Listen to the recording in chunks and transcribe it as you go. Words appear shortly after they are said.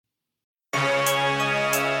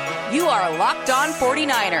You are Locked On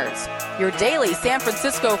 49ers, your daily San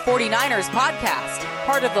Francisco 49ers podcast,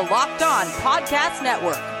 part of the Locked On Podcast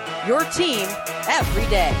Network, your team every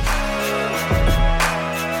day.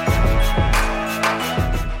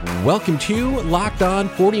 Welcome to Locked On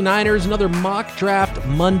 49ers, another Mock Draft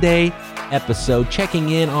Monday episode,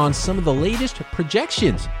 checking in on some of the latest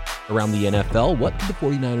projections around the NFL. What could the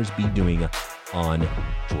 49ers be doing on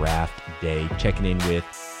draft day? Checking in with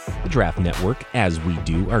the Draft Network, as we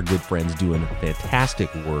do. Our good friends doing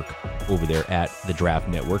fantastic work over there at the Draft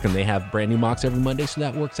Network, and they have brand new mocks every Monday, so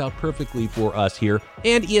that works out perfectly for us here.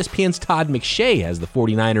 And ESPN's Todd McShay has the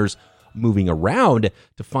 49ers moving around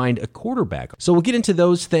to find a quarterback. So we'll get into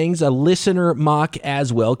those things, a listener mock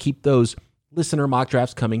as well. Keep those listener mock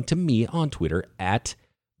drafts coming to me on Twitter at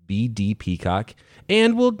BDPeacock,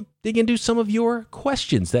 and we'll dig into some of your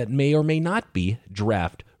questions that may or may not be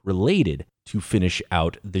draft related to finish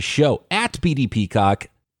out the show at BDPeacock,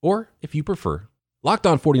 or if you prefer,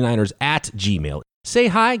 LockedOn49ers at Gmail. Say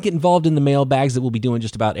hi, get involved in the mailbags that we'll be doing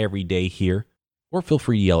just about every day here, or feel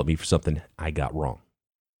free to yell at me for something I got wrong.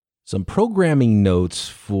 Some programming notes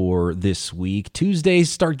for this week. Tuesdays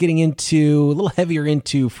start getting into a little heavier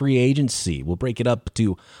into free agency. We'll break it up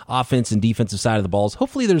to offense and defensive side of the balls.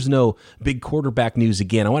 Hopefully there's no big quarterback news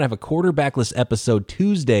again. I want to have a quarterbackless episode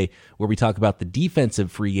Tuesday where we talk about the defensive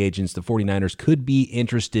free agents the 49ers could be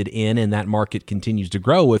interested in, and that market continues to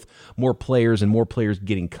grow with more players and more players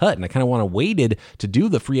getting cut. And I kind of want to waited to do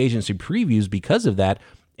the free agency previews because of that.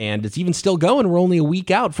 And it's even still going. We're only a week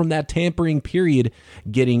out from that tampering period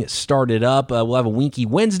getting started up. We'll have a Winky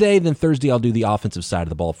Wednesday. Then Thursday, I'll do the offensive side of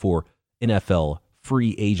the ball for NFL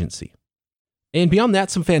free agency. And beyond that,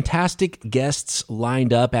 some fantastic guests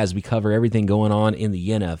lined up as we cover everything going on in the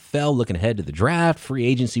NFL. Looking ahead to the draft, free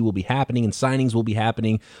agency will be happening and signings will be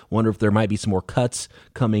happening. Wonder if there might be some more cuts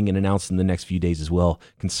coming and announced in the next few days as well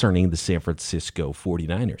concerning the San Francisco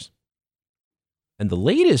 49ers. And the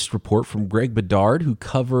latest report from Greg Bedard, who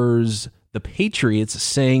covers the Patriots,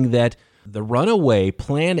 saying that the runaway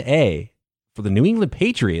plan A for the New England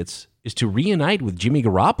Patriots is to reunite with Jimmy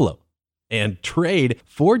Garoppolo and trade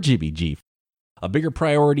for Jimmy G. A bigger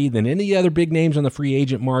priority than any other big names on the free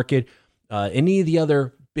agent market, any of the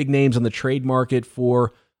other big names on the trade market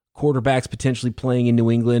for quarterbacks potentially playing in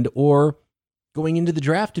New England or going into the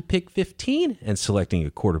draft to pick 15 and selecting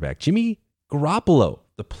a quarterback. Jimmy Garoppolo,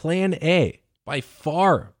 the plan A. By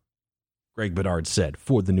far, Greg Bedard said,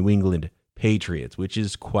 for the New England Patriots, which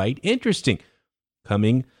is quite interesting.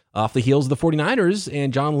 Coming off the heels of the 49ers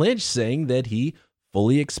and John Lynch saying that he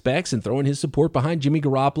fully expects and throwing his support behind Jimmy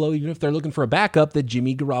Garoppolo, even if they're looking for a backup, that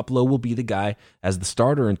Jimmy Garoppolo will be the guy as the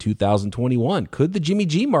starter in 2021. Could the Jimmy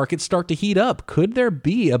G market start to heat up? Could there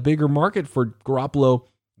be a bigger market for Garoppolo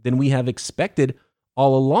than we have expected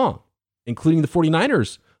all along, including the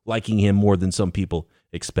 49ers liking him more than some people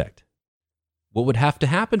expect? What would have to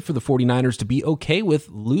happen for the 49ers to be okay with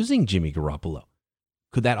losing Jimmy Garoppolo?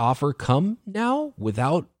 Could that offer come now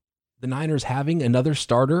without the Niners having another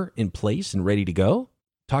starter in place and ready to go?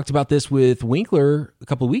 Talked about this with Winkler a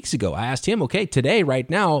couple of weeks ago. I asked him, okay, today, right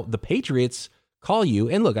now, the Patriots call you.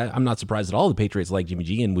 And look, I'm not surprised at all the Patriots like Jimmy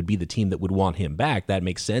G and would be the team that would want him back. That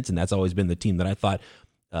makes sense, and that's always been the team that I thought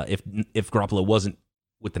if Garoppolo wasn't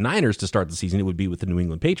with the Niners to start the season, it would be with the New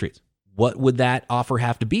England Patriots. What would that offer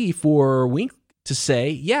have to be for Winkler to say,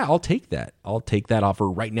 yeah, I'll take that. I'll take that offer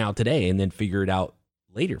right now today and then figure it out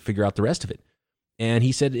later, figure out the rest of it. And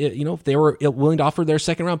he said, if they were willing to offer their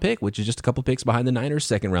second round pick, which is just a couple picks behind the Niners'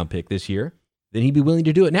 second round pick this year, then he'd be willing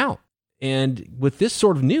to do it now. And with this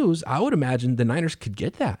sort of news, I would imagine the Niners could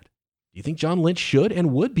get that. Do you think John Lynch should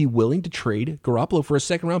and would be willing to trade Garoppolo for a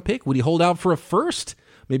second round pick? Would he hold out for a first,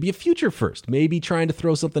 maybe a future first, maybe trying to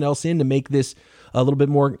throw something else in to make this a little bit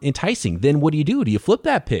more enticing? Then what do? Do you flip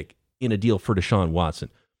that pick in a deal for Deshaun Watson?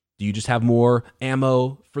 Do you just have more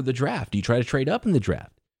ammo for the draft? Do you try to trade up in the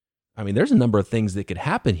draft? I mean, there's a number of things that could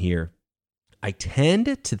happen here. I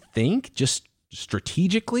tend to think just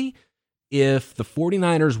strategically, if the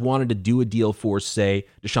 49ers wanted to do a deal for, say,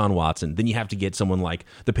 Deshaun Watson, then you have to get someone like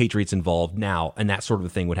the Patriots involved now, and that sort of a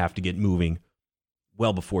thing would have to get moving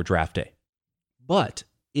well before draft day. But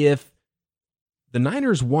if the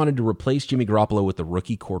Niners wanted to replace Jimmy Garoppolo with a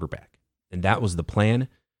rookie quarterback, and that was the plan,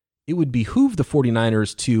 it would behoove the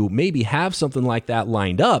 49ers to maybe have something like that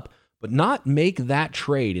lined up, but not make that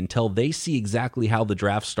trade until they see exactly how the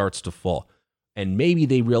draft starts to fall. And maybe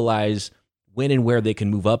they realize when and where they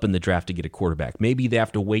can move up in the draft to get a quarterback. Maybe they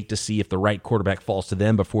have to wait to see if the right quarterback falls to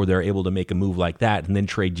them before they're able to make a move like that and then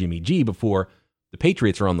trade Jimmy G before the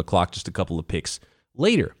Patriots are on the clock just a couple of picks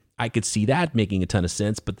later. I could see that making a ton of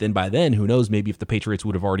sense. But then by then, who knows, maybe if the Patriots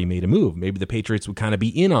would have already made a move, maybe the Patriots would kind of be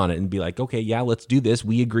in on it and be like, okay, yeah, let's do this.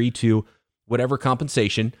 We agree to whatever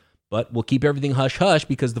compensation, but we'll keep everything hush-hush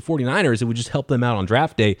because the 49ers, it would just help them out on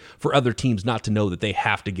draft day for other teams not to know that they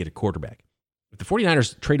have to get a quarterback. If the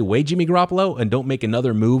 49ers trade away Jimmy Garoppolo and don't make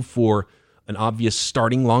another move for an obvious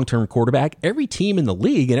starting long-term quarterback, every team in the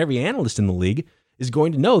league and every analyst in the league is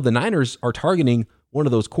going to know the Niners are targeting one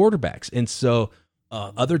of those quarterbacks. And so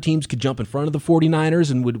other teams could jump in front of the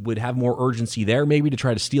 49ers and would have more urgency there, maybe to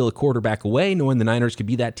try to steal a quarterback away, knowing the Niners could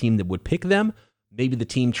be that team that would pick them. Maybe the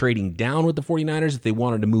team trading down with the 49ers, if they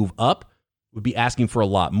wanted to move up, would be asking for a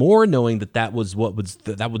lot more, knowing that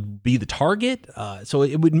would be the target. So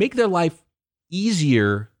it would make their life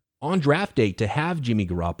easier on draft day to have Jimmy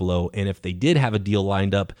Garoppolo, and if they did have a deal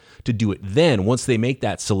lined up, to do it then, once they make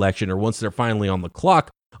that selection or once they're finally on the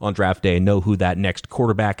clock on draft day and know who that next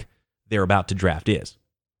quarterback they're about to draft is.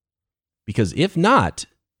 Because if not,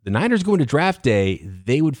 the Niners going to draft day,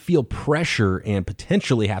 they would feel pressure and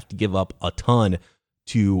potentially have to give up a ton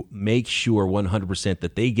to make sure 100%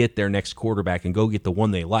 that they get their next quarterback and go get the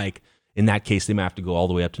one they like. In that case, they might have to go all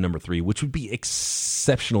the way up to number 3, which would be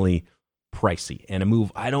exceptionally pricey and a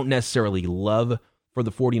move I don't necessarily love for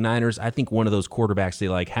the 49ers. I think one of those quarterbacks they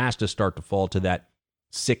like has to start to fall to that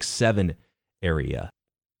 6-7 area.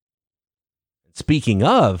 Speaking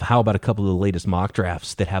of, how about a couple of the latest mock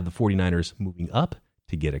drafts that have the 49ers moving up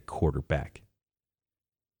to get a quarterback?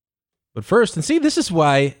 But first, and see, this is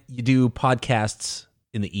why you do podcasts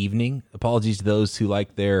in the evening. Apologies to those who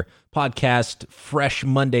like their podcast fresh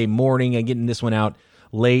Monday morning and getting this one out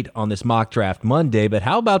late on this mock draft Monday. But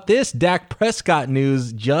how about this Dak Prescott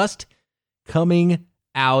news just coming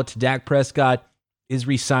out? Dak Prescott is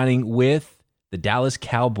re-signing with the Dallas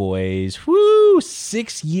Cowboys. Woo!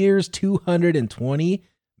 6 years, $220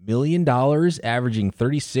 million, averaging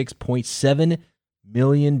 $36.7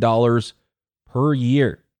 million per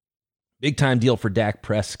year. Big time deal for Dak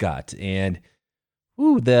Prescott. And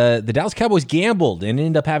the Dallas Cowboys gambled and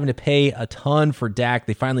ended up having to pay a ton for Dak.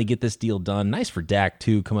 They finally get this deal done. Nice for Dak,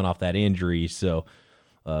 too, coming off that injury. So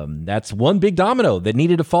that's one big domino that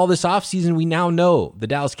needed to fall this offseason. We now know the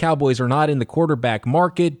Dallas Cowboys are not in the quarterback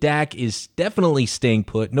market. Dak is definitely staying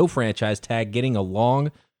put. No franchise tag, getting a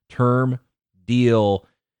long-term deal.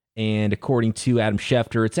 And according to Adam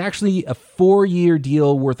Schefter, it's actually a 4-year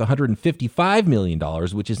deal worth $155 million,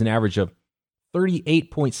 which is an average of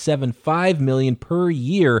 $38.75 million per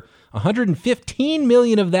year. $115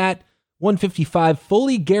 million of that, $155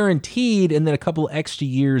 fully guaranteed, and then a couple extra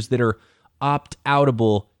years that are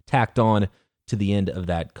opt-outable tacked on to the end of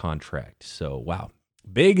that contract. So, wow.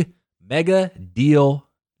 Big, mega deal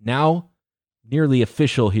now nearly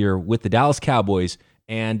official here with the Dallas Cowboys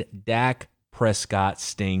and Dak Prescott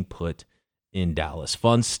staying put in Dallas.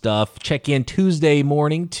 Fun stuff. Check in Tuesday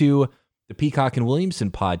morning to the Peacock and Williamson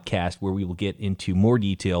podcast, where we will get into more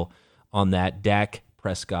detail on that Dak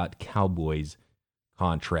Prescott Cowboys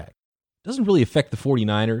contract. Doesn't really affect the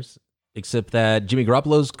 49ers, except that Jimmy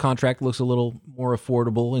Garoppolo's contract looks a little more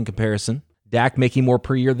affordable in comparison. Dak making more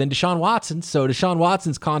per year than Deshaun Watson. So Deshaun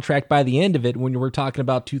Watson's contract by the end of it, when we're talking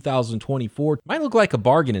about 2024, might look like a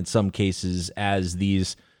bargain in some cases as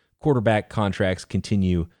these quarterback contracts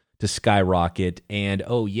continue to skyrocket. And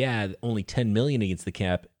only $10 million against the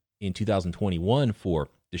cap in 2021 for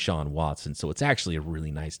Deshaun Watson. So it's actually a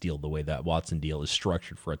really nice deal the way that Watson deal is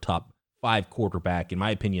structured for a top 5 quarterback, in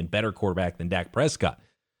my opinion, better quarterback than Dak Prescott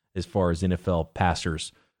as far as NFL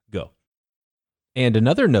passers go. And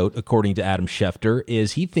another note, according to Adam Schefter,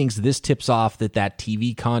 is he thinks this tips off that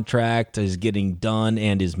TV contract is getting done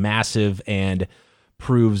and is massive and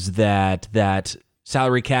proves that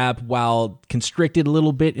salary cap, while constricted a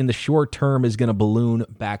little bit in the short term, is going to balloon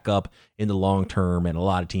back up in the long term, and a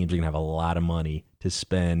lot of teams are going to have a lot of money to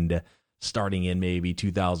spend starting in maybe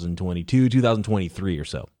 2022, 2023 or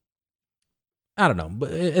so. I don't know,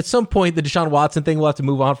 but at some point the Deshaun Watson thing, we'll have to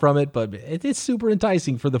move on from it, but it's super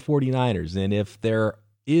enticing for the 49ers, and if there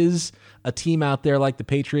is a team out there like the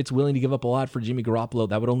Patriots willing to give up a lot for Jimmy Garoppolo,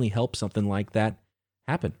 that would only help something like that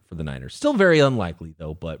happen for the Niners. Still very unlikely,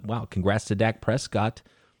 though, but wow, congrats to Dak Prescott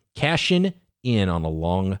cashing in on a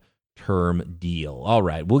long-term deal. All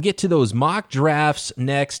right, we'll get to those mock drafts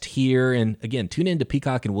next here, and again, tune in to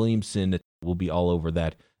Peacock and Williamson. We'll be all over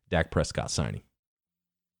that Dak Prescott signing.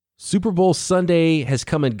 Super Bowl Sunday has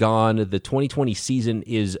come and gone. The 2020 season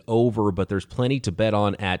is over, but there's plenty to bet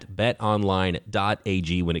on at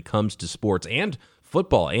betonline.ag when it comes to sports and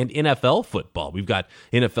football and NFL football. We've got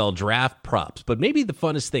NFL draft props, but maybe the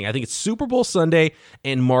funnest thing, I think it's Super Bowl Sunday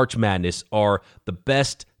and March Madness are the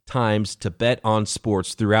best times to bet on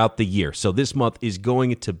sports throughout the year. So this month is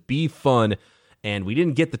going to be fun. And we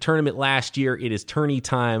didn't get the tournament last year. It is tourney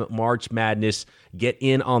time, March Madness. Get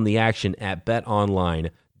in on the action at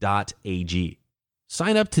betonline.ag.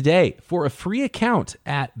 Sign up today for a free account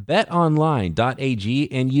at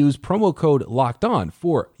betonline.ag and use promo code LOCKEDON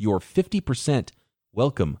for your 50%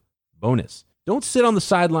 welcome bonus. Don't sit on the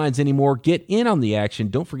sidelines anymore. Get in on the action.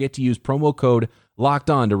 Don't forget to use promo code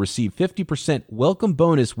LOCKEDON to receive 50% welcome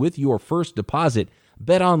bonus with your first deposit.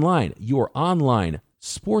 BetOnline, your online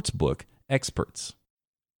sportsbook experts.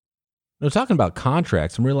 Now, talking about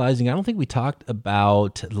contracts, I'm realizing I don't think we talked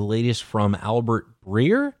about the latest from Albert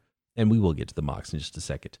Breer, and we will get to the mocks in just a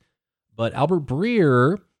second. But Albert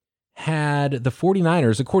Breer had the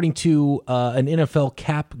 49ers, according to an NFL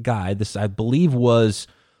cap guide, this I believe was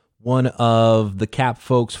one of the cap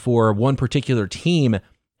folks for one particular team,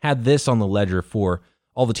 had this on the ledger for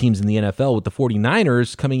all the teams in the NFL, with the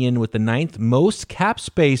 49ers coming in with the 9th most cap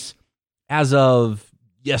space as of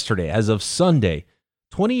yesterday, as of Sunday,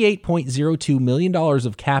 $28.02 million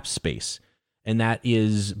of cap space. And that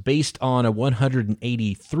is based on a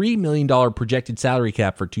 $183 million projected salary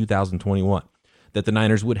cap for 2021, that the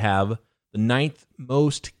Niners would have the 9th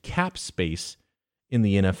most cap space in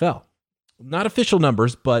the NFL. Not official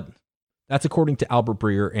numbers, but that's according to Albert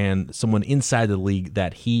Breer and someone inside the league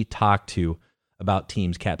that he talked to about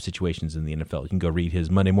teams' cap situations in the NFL. You can go read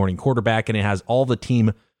his Monday Morning Quarterback, and it has all the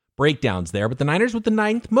team breakdowns there. But the Niners with the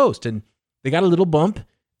 9th most, and they got a little bump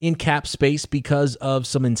in cap space because of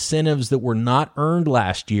some incentives that were not earned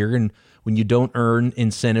last year. And when you don't earn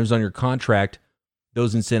incentives on your contract,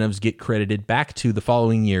 those incentives get credited back to the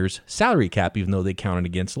following year's salary cap, even though they counted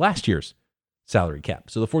against last year's salary cap.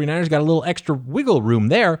 So the 49ers got a little extra wiggle room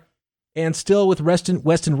there. And still with Weston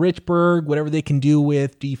Richburg, whatever they can do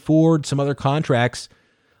with D Ford, some other contracts,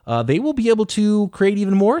 they will be able to create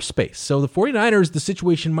even more space. So the 49ers, the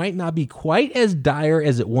situation might not be quite as dire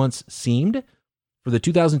as it once seemed for the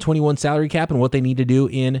 2021 salary cap and what they need to do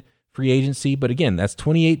in free agency. But again, that's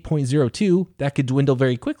 $28.02. That could dwindle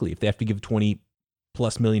very quickly if they have to give $20+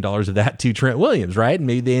 million of that to Trent Williams, right? And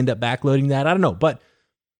maybe they end up backloading that. I don't know. But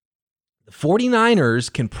the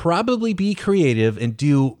 49ers can probably be creative and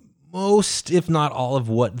do most, if not all, of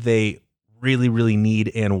what they really, really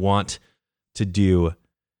need and want to do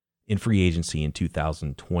in free agency in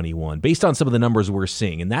 2021, based on some of the numbers we're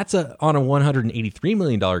seeing. And that's on a $183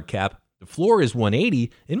 million cap. The floor is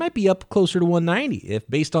 180. It might be up closer to 190 if,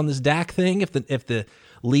 based on this Dak thing, if the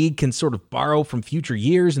league can sort of borrow from future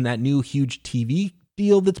years and that new huge TV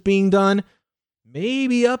deal that's being done,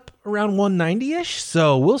 maybe up around 190-ish.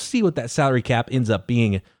 So we'll see what that salary cap ends up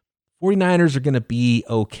being. 49ers are going to be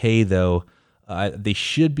okay, though. They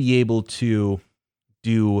should be able to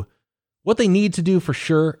do what they need to do for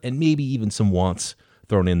sure, and maybe even some wants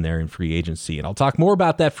thrown in there in free agency. And I'll talk more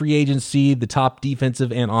about that free agency, the top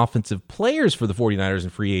defensive and offensive players for the 49ers in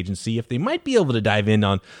free agency, if they might be able to dive in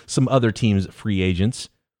on some other teams' free agents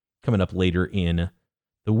coming up later in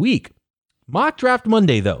the week. Mock Draft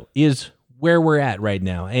Monday, though, is where we're at right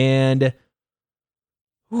now. And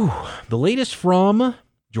the latest from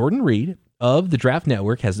Jordan Reed of the Draft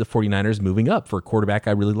Network has the 49ers moving up for a quarterback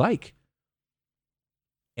I really like.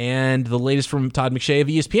 And the latest from Todd McShay of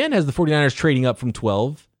ESPN has the 49ers trading up from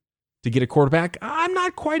 12 to get a quarterback I'm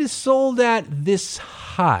not quite as sold at this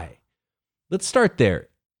high. Let's start there.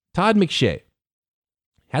 Todd McShay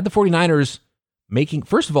had the 49ers making,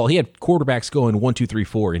 first of all, he had quarterbacks going 1, 2, 3,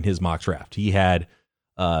 4 in his mock draft. He had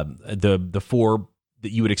the four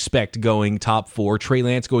that you would expect going top 4, Trey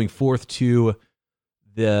Lance going 4th to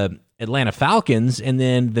the Atlanta Falcons, and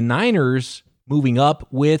then the Niners moving up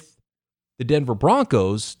with the Denver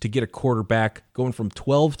Broncos to get a quarterback going from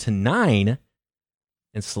 12 to 9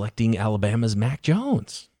 and selecting Alabama's Mac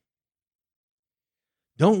Jones.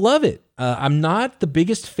 Don't love it. I'm not the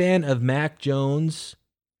biggest fan of Mac Jones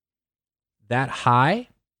that high.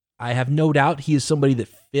 I have no doubt he is somebody that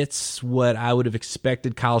fits what I would have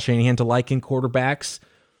expected Kyle Shanahan to like in quarterbacks.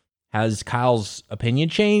 Has Kyle's opinion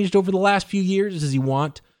changed over the last few years? Does he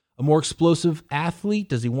want a more explosive athlete?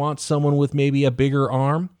 Does he want someone with maybe a bigger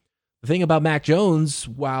arm? The thing about Mac Jones,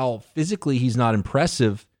 while physically he's not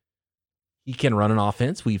impressive, he can run an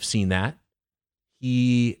offense. We've seen that.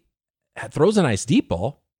 He throws a nice deep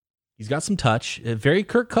ball. He's got some touch. Very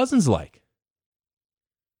Kirk Cousins-like.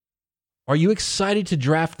 Are you excited to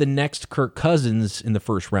draft the next Kirk Cousins in the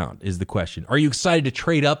first round is the question. Are you excited to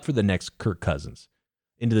trade up for the next Kirk Cousins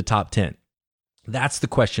into the top 10? That's the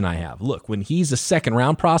question I have. Look, when he's a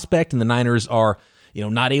second-round prospect and the Niners are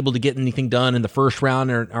not able to get anything done in the first round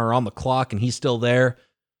or on the clock and he's still there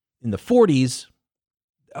in the 40s,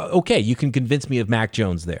 okay, you can convince me of Mac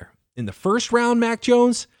Jones there. In the first round, Mac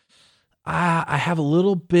Jones, I have a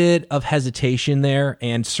little bit of hesitation there,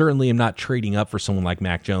 and certainly am not trading up for someone like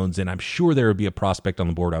Mac Jones, and I'm sure there would be a prospect on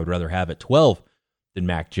the board I would rather have at 12 than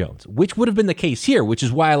Mac Jones, which would have been the case here, which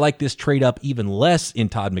is why I like this trade up even less in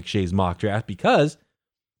Todd McShay's mock draft, because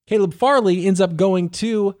Caleb Farley ends up going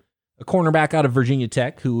to a cornerback out of Virginia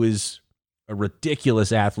Tech who is a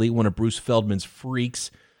ridiculous athlete, one of Bruce Feldman's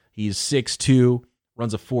freaks. He's 6'2",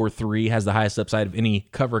 runs a 4.3, has the highest upside of any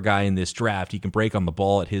cover guy in this draft. He can break on the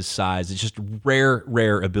ball at his size. It's just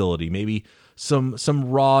rare ability. Maybe some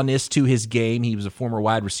rawness to his game. He was a former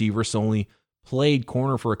wide receiver, so only played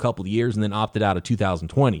corner for a couple of years and then opted out of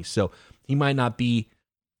 2020. So he might not be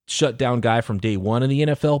shutdown guy from day one in the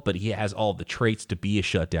NFL, but he has all the traits to be a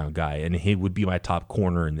shutdown guy, and he would be my top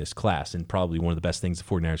corner in this class, and probably one of the best things the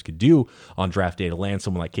 49ers could do on draft day to land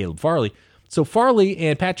someone like Caleb Farley. So Farley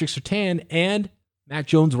and Patrick Surtain and Mac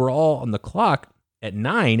Jones were all on the clock at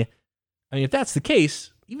 9. I mean, if that's the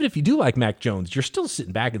case, even if you do like Mac Jones, you're still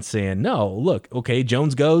sitting back and saying, no, look, okay,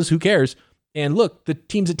 Jones goes, who cares? And look, the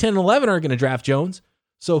teams at 10 and 11 aren't going to draft Jones.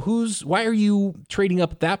 So why are you trading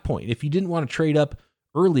up at that point? If you didn't want to trade up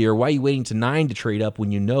earlier, why are you waiting to 9 to trade up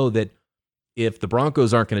when you know that if the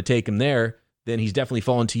Broncos aren't going to take him there, then he's definitely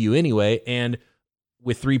falling to you anyway? And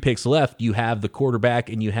with 3 picks left, you have the quarterback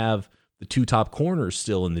and you have the 2 top corners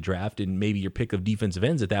still in the draft, and maybe your pick of defensive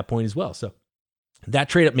ends at that point as well. So that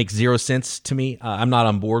trade up makes zero sense to me. I'm not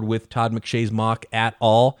on board with Todd McShay's mock at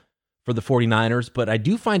all for the 49ers, but I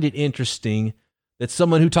do find it interesting that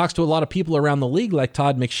someone who talks to a lot of people around the league like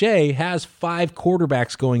Todd McShay has 5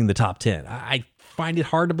 quarterbacks going in the top 10. I find it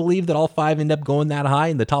hard to believe that all 5 end up going that high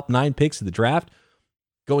in the top 9 picks of the draft,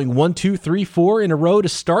 going 1, 2, 3, 4 in a row to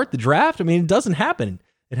start the draft. I mean, it doesn't happen.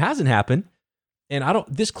 It hasn't happened. And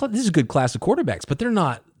this is a good class of quarterbacks,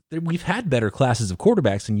 but we've had better classes of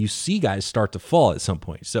quarterbacks, and you see guys start to fall at some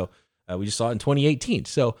point. So we just saw it in 2018.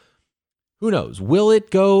 So who knows? Will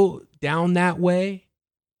it go down that way?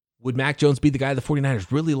 Would Mac Jones be the guy the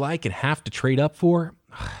 49ers really like and have to trade up for?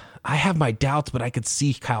 I have my doubts, but I could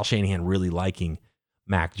see Kyle Shanahan really liking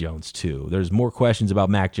Mac Jones too. There's more questions about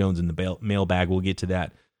Mac Jones in the mailbag. We'll get to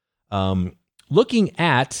that. Looking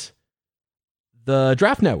at the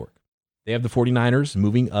Draft Network, they have the 49ers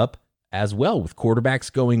moving up as well, with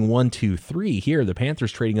quarterbacks going 1, 2, 3. Here, the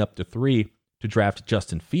Panthers trading up to 3 to draft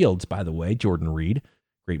Justin Fields, by the way. Jordan Reed,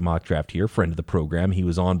 great mock draft here, friend of the program. He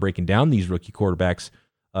was on breaking down these rookie quarterbacks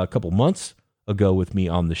a couple months ago with me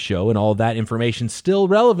on the show, and all that information still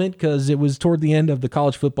relevant because it was toward the end of the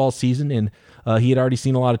college football season, and he had already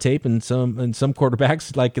seen a lot of tape, and some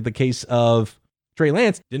quarterbacks, like in the case of Trey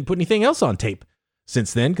Lance, didn't put anything else on tape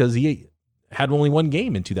since then because he had only 1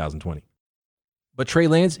 game in 2020. But Trey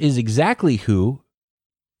Lance is exactly who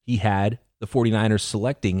he had the 49ers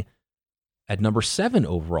selecting at number 7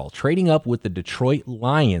 overall, trading up with the Detroit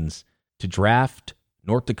Lions to draft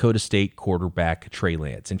North Dakota State quarterback Trey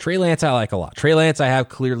Lance. And Trey Lance I like a lot. Trey Lance I have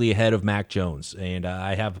clearly ahead of Mac Jones, and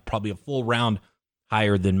I have probably a full round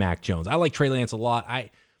higher than Mac Jones. I like Trey Lance a lot.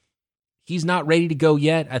 He's not ready to go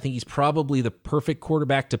yet. I think he's probably the perfect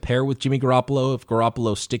quarterback to pair with Jimmy Garoppolo if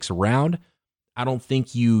Garoppolo sticks around. I don't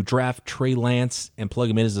think you draft Trey Lance and plug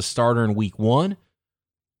him in as a starter in week 1,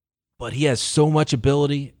 but he has so much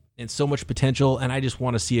ability and so much potential, and I just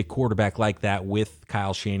want to see a quarterback like that with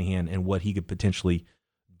Kyle Shanahan and what he could potentially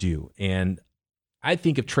do. And I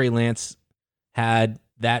think if Trey Lance had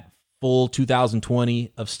that full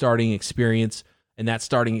 2020 of starting experience, and that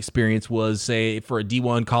starting experience was, say, for a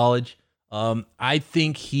D1 college, I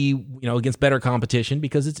think he, against better competition,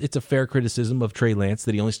 because it's a fair criticism of Trey Lance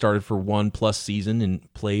that he only started for 1+ season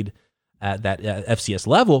and played at that FCS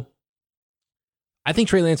level. I think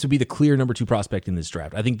Trey Lance would be the clear number 2 prospect in this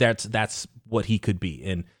draft. I think that's what he could be.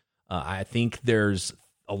 And I think there's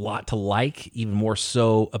a lot to like, even more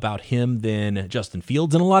so about him than Justin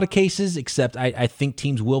Fields in a lot of cases, except I think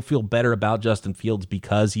teams will feel better about Justin Fields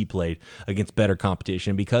because he played against better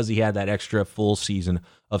competition, because he had that extra full season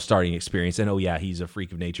of starting experience. And, he's a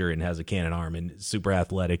freak of nature and has a cannon arm and super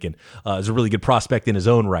athletic and is a really good prospect in his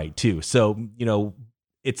own right, too. So,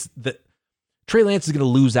 it's the Trey Lance is going to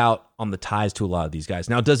lose out on the ties to a lot of these guys.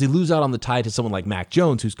 Now, does he lose out on the tie to someone like Mac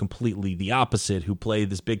Jones, who's completely the opposite, who played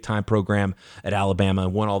this big-time program at Alabama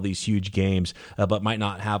and won all these huge games, but might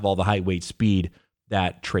not have all the height, weight, speed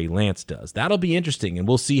that Trey Lance does? That'll be interesting, and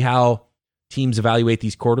we'll see how teams evaluate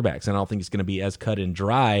these quarterbacks. And I don't think it's going to be as cut and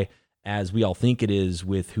dry as we all think it is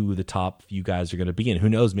with who the top few guys are going to be. And who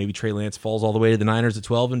knows, maybe Trey Lance falls all the way to the Niners at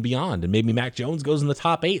 12 and beyond, and maybe Mac Jones goes in the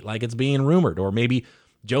top 8 like it's being rumored, or maybe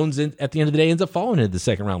Jones, at the end of the day, ends up falling into the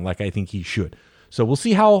second round like I think he should. So we'll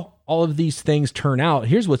see how all of these things turn out,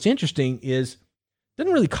 here's what's interesting is it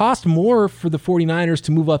doesn't really cost more for the 49ers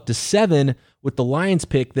to move up to 7 with the Lions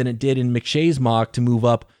pick than it did in McShay's mock to move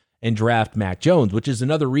up and draft Mac Jones, which is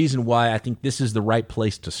another reason why I think this is the right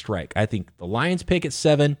place to strike. I think the Lions pick at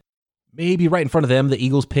 7, maybe right in front of them, the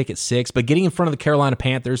Eagles pick at 6, but getting in front of the Carolina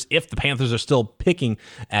Panthers, if the Panthers are still picking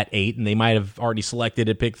at 8, and they might have already selected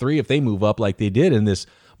at pick 3 if they move up like they did in this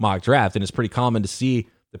mock draft, and it's pretty common to see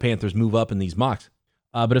the Panthers move up in these mocks.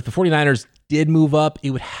 But if the 49ers did move up,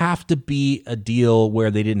 it would have to be a deal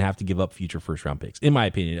where they didn't have to give up future first-round picks, in my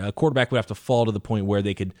opinion. A quarterback would have to fall to the point where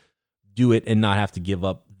they could do it and not have to give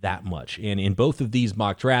up that much. And in both of these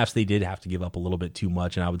mock drafts, they did have to give up a little bit too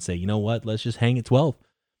much, and I would say, you know what, let's just hang at 12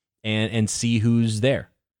 and see who's there.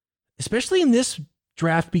 Especially in this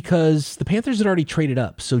draft because the Panthers had already traded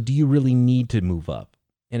up, so do you really need to move up?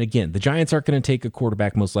 And again, the Giants aren't going to take a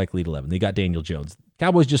quarterback most likely at 11. They got Daniel Jones.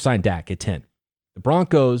 Cowboys just signed Dak at 10. The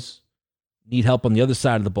Broncos need help on the other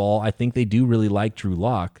side of the ball. I think they do really like Drew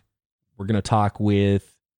Lock. We're going to talk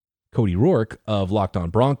with Cody Rourke of Locked On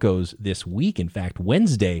Broncos this week. In fact,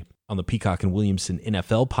 Wednesday on the Peacock and Williamson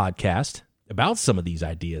NFL podcast about some of these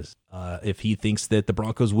ideas. If he thinks that the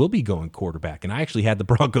Broncos will be going quarterback. And I actually had the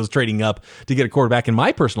Broncos trading up to get a quarterback in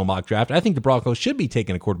my personal mock draft. I think the Broncos should be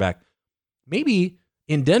taking a quarterback. Maybe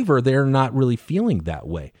in Denver, they're not really feeling that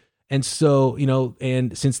way. And so,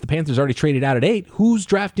 and since the Panthers already traded out at 8, who's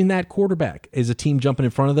drafting that quarterback? Is a team jumping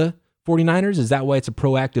in front of the 49ers? Is that why it's a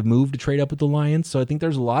proactive move to trade up with the Lions? So I think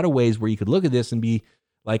there's a lot of ways where you could look at this and be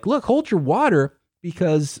like, look, hold your water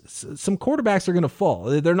because some quarterbacks are going to fall.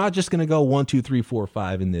 They're not just going to go 1, 2, 3, 4,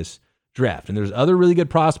 5 in this draft. And there's other really good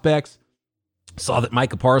prospects. Saw that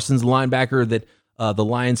Micah Parsons, the linebacker that the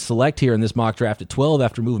Lions select here in this mock draft at 12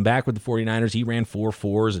 after moving back with the 49ers. He ran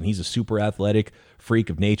 4.4s, and he's a super athletic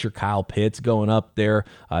freak of nature. Kyle Pitts going up there.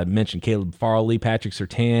 I mentioned Caleb Farley, Patrick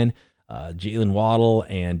Surtain, Jalen Waddle,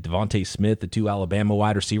 and Devontae Smith, the 2 Alabama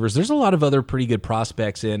wide receivers. There's a lot of other pretty good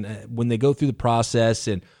prospects, and when they go through the process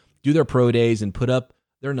and do their pro days and put up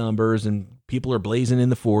their numbers and people are blazing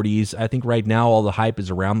in the 40s, I think right now all the hype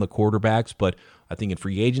is around the quarterbacks, but I think in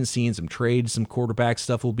free agency and some trades, some quarterback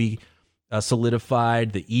stuff will be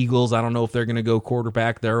solidified. The Eagles, I don't know if they're going to go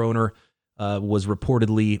quarterback. Their owner was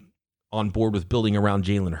reportedly on board with building around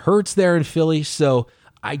Jalen Hurts there in Philly. So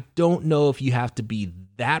I don't know if you have to be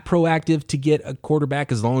that proactive to get a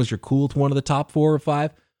quarterback as long as you're cool with one of the top 4 or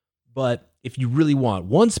 5. But if you really want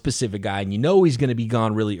one specific guy and you know he's going to be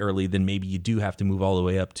gone really early, then maybe you do have to move all the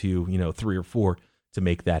way up to 3 or 4 to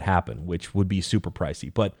make that happen, which would be super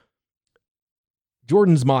pricey. But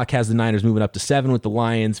Jordan's mock has the Niners moving up to 7 with the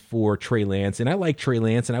Lions for Trey Lance. And I like Trey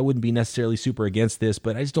Lance, and I wouldn't be necessarily super against this,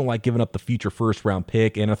 but I just don't like giving up the future first-round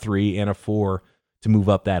pick and a 3 and a 4 to move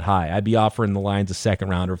up that high. I'd be offering the Lions a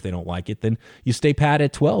second-rounder if they don't like it. Then you stay pat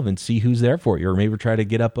at 12 and see who's there for you, or maybe try to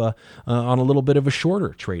get up on a little bit of a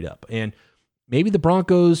shorter trade-up. And maybe the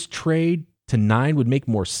Broncos trade to 9 would make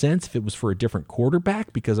more sense if it was for a different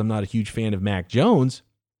quarterback, because I'm not a huge fan of Mac Jones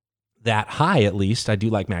that high, at least. I do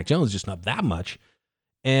like Mac Jones, just not that much.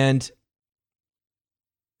 And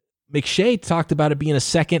McShay talked about it being a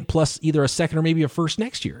second plus either a second or maybe a first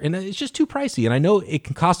next year. And it's just too pricey. And I know it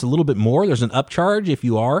can cost a little bit more. There's an upcharge if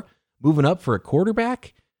you are moving up for a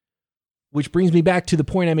quarterback, which brings me back to the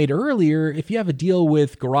point I made earlier. If you have a deal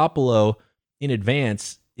with Garoppolo in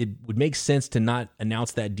advance, it would make sense to not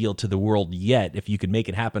announce that deal to the world yet. If you could make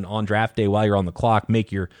it happen on draft day while you're on the clock,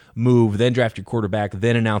 make your move, then draft your quarterback,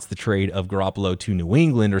 then announce the trade of Garoppolo to New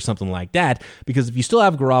England or something like that. Because if you still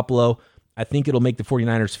have Garoppolo, I think it'll make the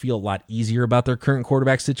 49ers feel a lot easier about their current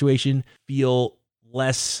quarterback situation, feel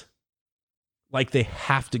less like they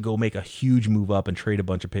have to go make a huge move up and trade a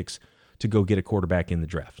bunch of picks to go get a quarterback in the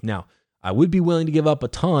draft. Now, I would be willing to give up a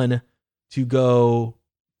ton to go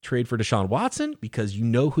trade for Deshaun Watson because you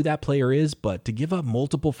know who that player is, but to give up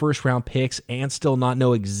multiple first-round picks and still not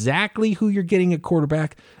know exactly who you're getting at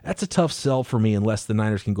quarterback, that's a tough sell for me unless the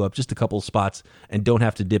Niners can go up just a couple of spots and don't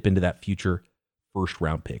have to dip into that future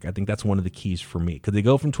first-round pick. I think that's one of the keys for me. Could they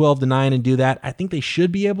go from 12 to 9 and do that? I think they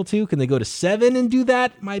should be able to. Can they go to 7 and do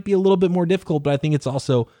that? Might be a little bit more difficult, but I think it's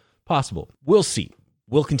also possible. We'll see.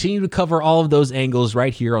 We'll continue to cover all of those angles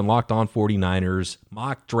right here on Locked On 49ers,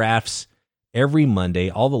 mock drafts every Monday,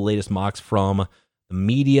 all the latest mocks from the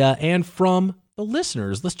media and from the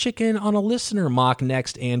listeners. Let's check in on a listener mock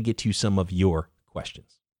next and get to some of your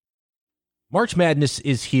questions. March Madness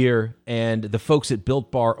is here, and the folks at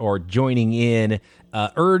Built Bar are joining in,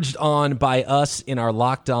 urged on by us in our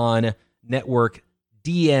Locked On Network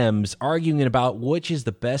DMs, arguing about which is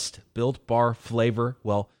the best Built Bar flavor.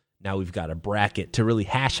 Well, now we've got a bracket to really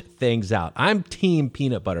hash things out. I'm team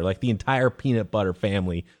peanut butter, like the entire peanut butter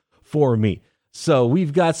family for me. So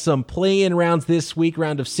we've got some play-in rounds this week,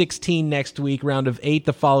 round of 16 next week, round of 8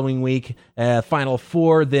 the following week, Final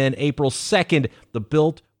Four, then April 2nd, the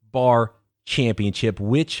Built Bar Championship.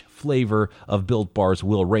 Which flavor of Built Bars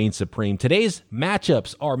will reign supreme? Today's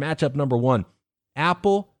matchups are matchup number 1,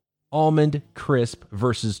 Apple Almond Crisp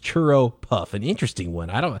versus Churro Puff. An interesting one.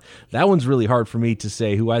 That one's really hard for me to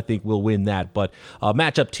say who I think will win that, but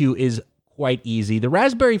matchup 2 is quite easy. The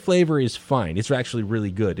raspberry flavor is fine. It's actually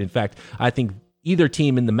really good. In fact, I think either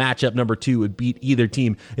team in the matchup number 2 would beat either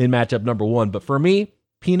team in matchup number 1. But for me,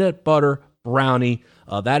 peanut butter brownie,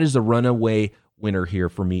 that is the runaway winner here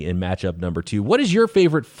for me in matchup number 2. What is your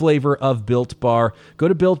favorite flavor of Built Bar? Go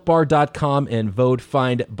to BuiltBar.com and vote.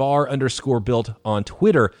 Find bar_built on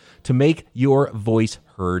Twitter to make your voice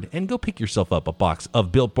heard. And go pick yourself up a box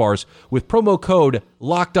of Built Bars with promo code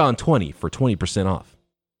LOCKEDON20 for 20% off.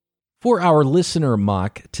 For our listener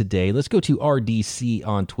mock today, let's go to RDC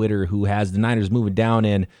on Twitter, who has the Niners moving down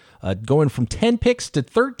and going from 10 picks to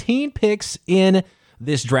 13 picks in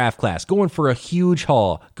this draft class, going for a huge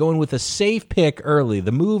haul, going with a safe pick early,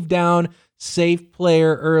 the move down, safe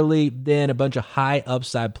player early, then a bunch of high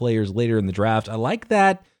upside players later in the draft. I like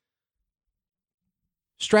that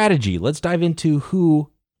strategy. Let's dive into who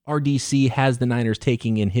RDC has the Niners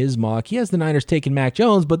taking in his mock. He has the Niners taking Mac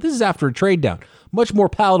Jones, but this is after a trade down. Much more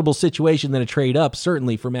palatable situation than a trade up,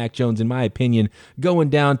 certainly for Mac Jones, in my opinion, going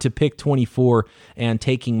down to pick 24 and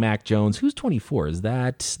taking Mac Jones. Who's 24? Is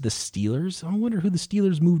that the Steelers? I wonder who the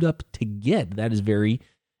Steelers moved up to get. That is very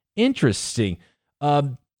interesting.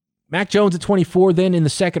 Mac Jones at 24, then in the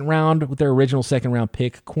second round with their original second round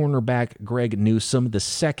pick, cornerback Greg Newsome, the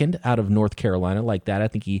second out of North Carolina. Like that, I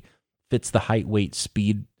think he fits the height, weight,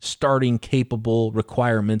 speed, starting capable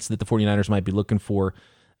requirements that the 49ers might be looking for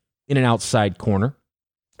in an outside corner.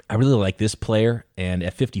 I really like this player, and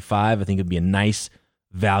at 55, I think it'd be a nice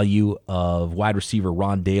value of wide receiver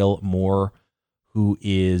Rondale Moore, who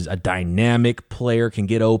is a dynamic player, can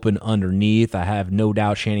get open underneath. I have no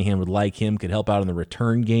doubt Shanahan would like him, could help out in the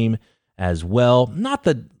return game as well. Not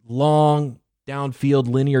the long downfield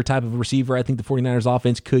linear type of receiver I think the 49ers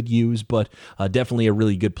offense could use, but definitely a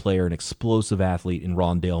really good player, an explosive athlete in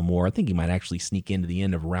Rondale Moore. I think he might actually sneak into the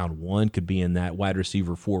end of round 1, could be in that wide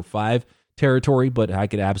receiver 4-5 territory, but I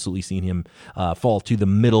could absolutely see him fall to the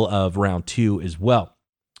middle of round 2 as well.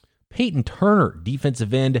 Peyton Turner,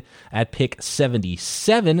 defensive end at pick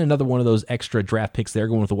 77. Another one of those extra draft picks there,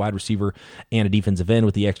 going with a wide receiver and a defensive end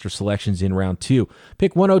with the extra selections in round 2.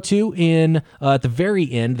 Pick 102 in at the very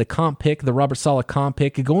end, the comp pick, the Robert Saleh comp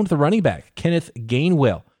pick, going with the running back, Kenneth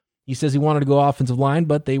Gainwell. He says he wanted to go offensive line,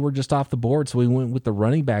 but they were just off the board, so he went with the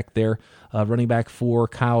running back there, running back for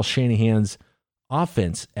Kyle Shanahan's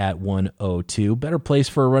offense at 102. Better place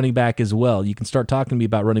for a running back as well. You can start talking to me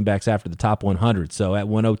about running backs after the top 100. So at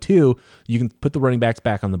 102, you can put the running backs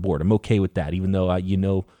back on the board. I'm okay with that, even though, if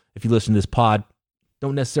you listen to this pod,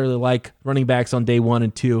 don't necessarily like running backs on day 1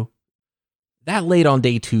 and 2. That late on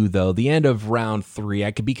day 2, though, the end of round 3,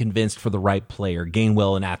 I could be convinced for the right player.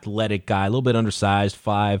 Gainwell, an athletic guy, a little bit undersized,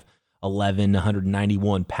 5'11",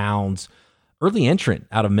 191 pounds. Early entrant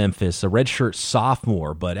out of Memphis, a redshirt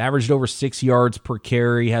sophomore, but averaged over 6 yards per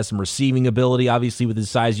carry, has some receiving ability. Obviously, with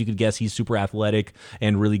his size, you could guess he's super athletic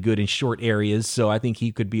and really good in short areas. So I think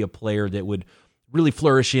he could be a player that would really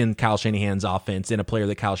flourish in Kyle Shanahan's offense, and a player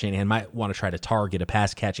that Kyle Shanahan might want to try to target, a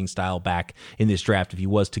pass-catching style back in this draft if he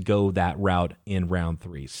was to go that route in round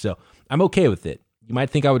 3. So I'm okay with it. You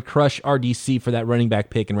might think I would crush RDC for that running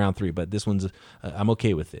back pick in round 3, but this one's I'm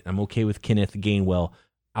okay with it. I'm okay with Kenneth Gainwell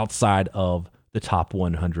outside of the top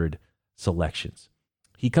 100 selections.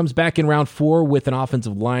 He comes back in round 4 with an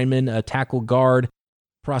offensive lineman, a tackle guard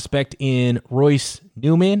prospect in Royce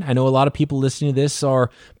Newman. I know a lot of people listening to this are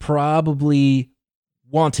probably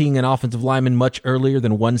wanting an offensive lineman much earlier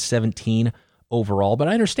than 117 overall, but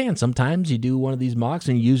I understand sometimes you do one of these mocks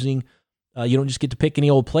and using you don't just get to pick any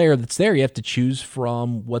old player that's there. You have to choose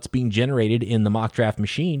from what's being generated in the mock draft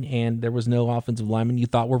machine, and there was no offensive lineman you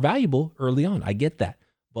thought were valuable early on. I get that.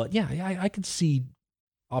 But yeah, I could see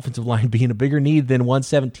offensive line being a bigger need than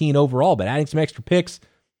 117 overall, but adding some extra picks,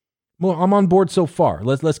 well, I'm on board so far.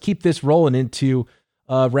 Let's keep this rolling into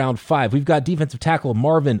round 5. We've got defensive tackle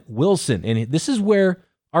Marvin Wilson, and this is where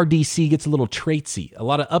our DC gets a little traitsy. A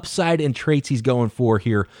lot of upside and traits he's going for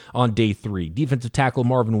here on day 3. Defensive tackle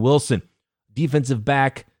Marvin Wilson, defensive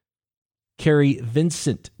back Kerry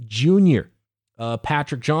Vincent Jr.,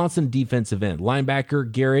 Patrick Johnson, defensive end, linebacker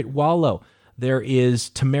Garrett Wallow. There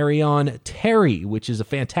is Tamarion Terry, which is a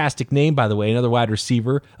fantastic name, by the way, another wide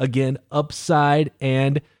receiver. Again, upside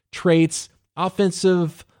and traits.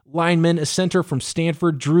 Offensive lineman, a center from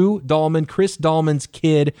Stanford, Drew Dahlman, Chris Dahlman's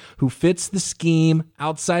kid, who fits the scheme,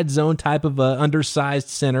 outside zone type of undersized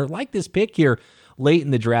center. Like this pick here late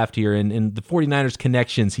in the draft here, and the 49ers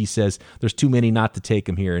connections, he says there's too many not to take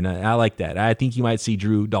him here, and I like that. I think you might see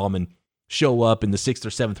Drew Dahlman show up in the 6th or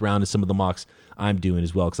 7th round in some of the mocks I'm doing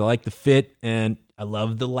as well, because I like the fit, and I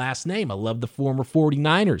love the last name. I love the former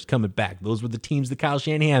 49ers coming back. Those were the teams that Kyle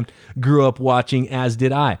Shanahan grew up watching, as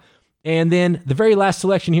did I. And then the very last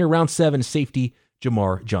selection here, round 7, safety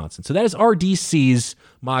Jamar Johnson. So that is RDC's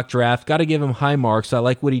mock draft. Got to give him high marks. I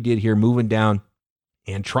like what he did here, moving down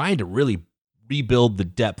and trying to really rebuild the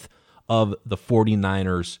depth of the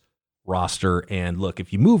 49ers roster. And look,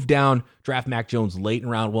 if you move down, draft Mac Jones late in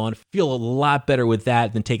round 1, feel a lot better with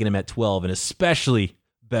that than taking him at 12, and especially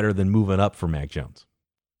better than moving up for Mac Jones.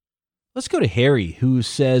 Let's go to Harry, who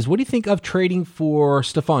says, what do you think of trading for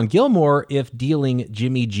Stephon Gilmore if dealing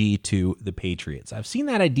Jimmy G to the Patriots? I've seen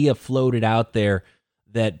that idea floated out there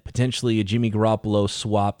that potentially a Jimmy Garoppolo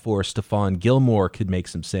swap for Stephon Gilmore could make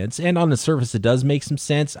some sense. And on the surface, it does make some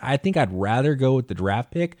sense. I think I'd rather go with the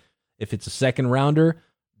draft pick if it's a second rounder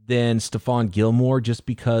than Stephon Gilmore, just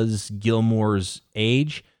because Gilmore's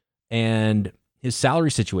age and his salary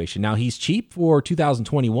situation. Now, he's cheap for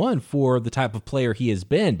 2021 for the type of player he has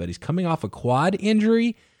been, but he's coming off a quad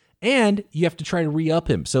injury, and you have to try to re-up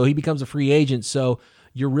him. So he becomes a free agent, so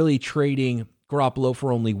you're really trading Garoppolo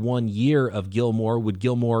for only 1 year of Gilmore. Would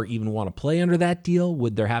Gilmore even want to play under that deal?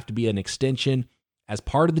 Would there have to be an extension as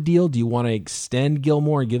part of the deal? Do you want to extend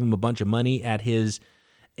Gilmore and give him a bunch of money at his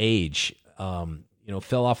age?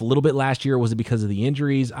 Fell off a little bit last year. Was it because of the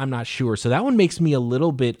injuries? I'm not sure. So that one makes me a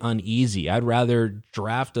little bit uneasy. I'd rather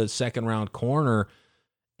draft a second-round corner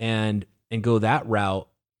and go that route,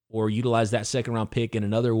 or utilize that second-round pick in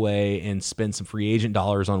another way and spend some free agent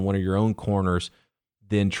dollars on one of your own corners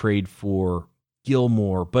than trade for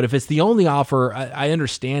Gilmore. But if it's the only offer, I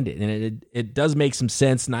understand it, and it does make some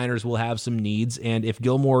sense. Niners will have some needs, and if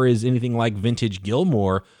Gilmore is anything like vintage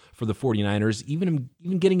Gilmore for the 49ers, even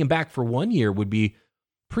getting him back for 1 year would be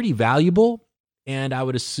pretty valuable, and I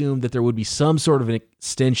would assume that there would be some sort of an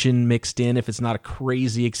extension mixed in. If it's not a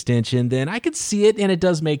crazy extension, then I could see it, and it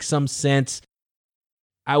does make some sense.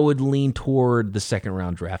 I would lean toward the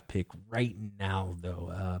second-round draft pick right now,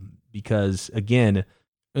 though, because, again,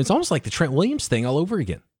 it's almost like the Trent Williams thing all over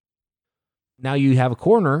again. Now you have a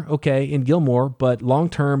corner, okay, in Gilmore, but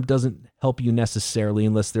long-term doesn't help you necessarily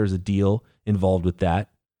unless there's a deal involved with that.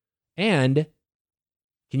 And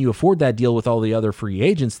can you afford that deal with all the other free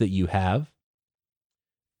agents that you have?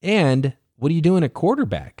 And what are you doing at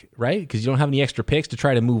quarterback, right? Because you don't have any extra picks to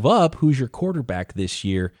try to move up. Who's your quarterback this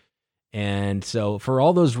year? And so for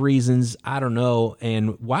all those reasons, I don't know.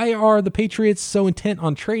 And why are the Patriots so intent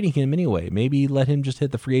on trading him anyway? Maybe let him just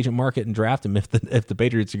hit the free agent market and draft him if the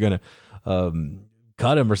Patriots are going to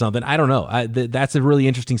cut him or something. I don't know. That's a really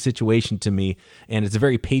interesting situation to me. And it's a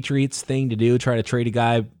very Patriots thing to do, try to trade a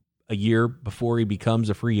guy a year before he becomes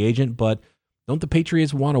a free agent. But don't the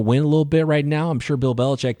Patriots want to win a little bit right now? I'm sure Bill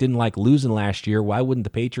Belichick didn't like losing last year. Why wouldn't the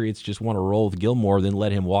Patriots just want to roll with Gilmore, then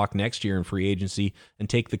let him walk next year in free agency and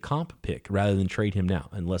take the comp pick rather than trade him now,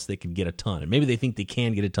 unless they could get a ton? And maybe they think they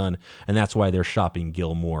can get a ton, and that's why they're shopping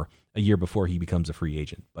Gilmore a year before he becomes a free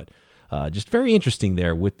agent. But just very interesting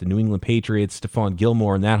there with the New England Patriots, Stephon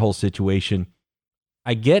Gilmore, and that whole situation.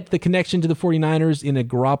 I get the connection to the 49ers in a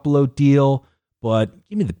Garoppolo deal, but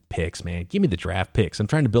give me the picks, man. Give me the draft picks. I'm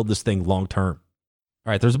trying to build this thing long term. All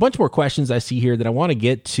right, there's a bunch more questions I see here that I want to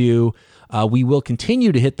get to. We will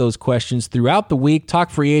continue to hit those questions throughout the week. Talk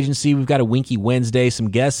free agency. We've got a Winky Wednesday. Some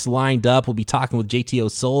guests lined up. We'll be talking with JT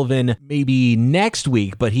O'Sullivan maybe next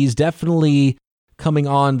week, but he's definitely coming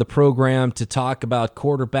on the program to talk about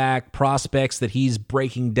quarterback prospects that he's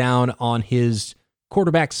breaking down on his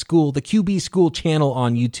quarterback school, the QB School channel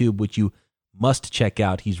on YouTube, which you must check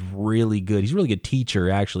out. He's really good. He's a really good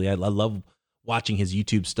teacher, actually. I love watching his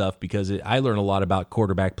YouTube stuff because I learn a lot about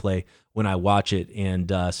quarterback play when I watch it.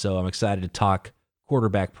 And so I'm excited to talk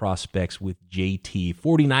quarterback prospects with JT,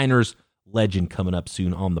 49ers legend, coming up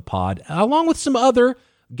soon on the pod, along with some other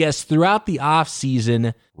guests throughout the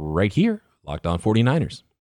offseason right here, Locked On 49ers.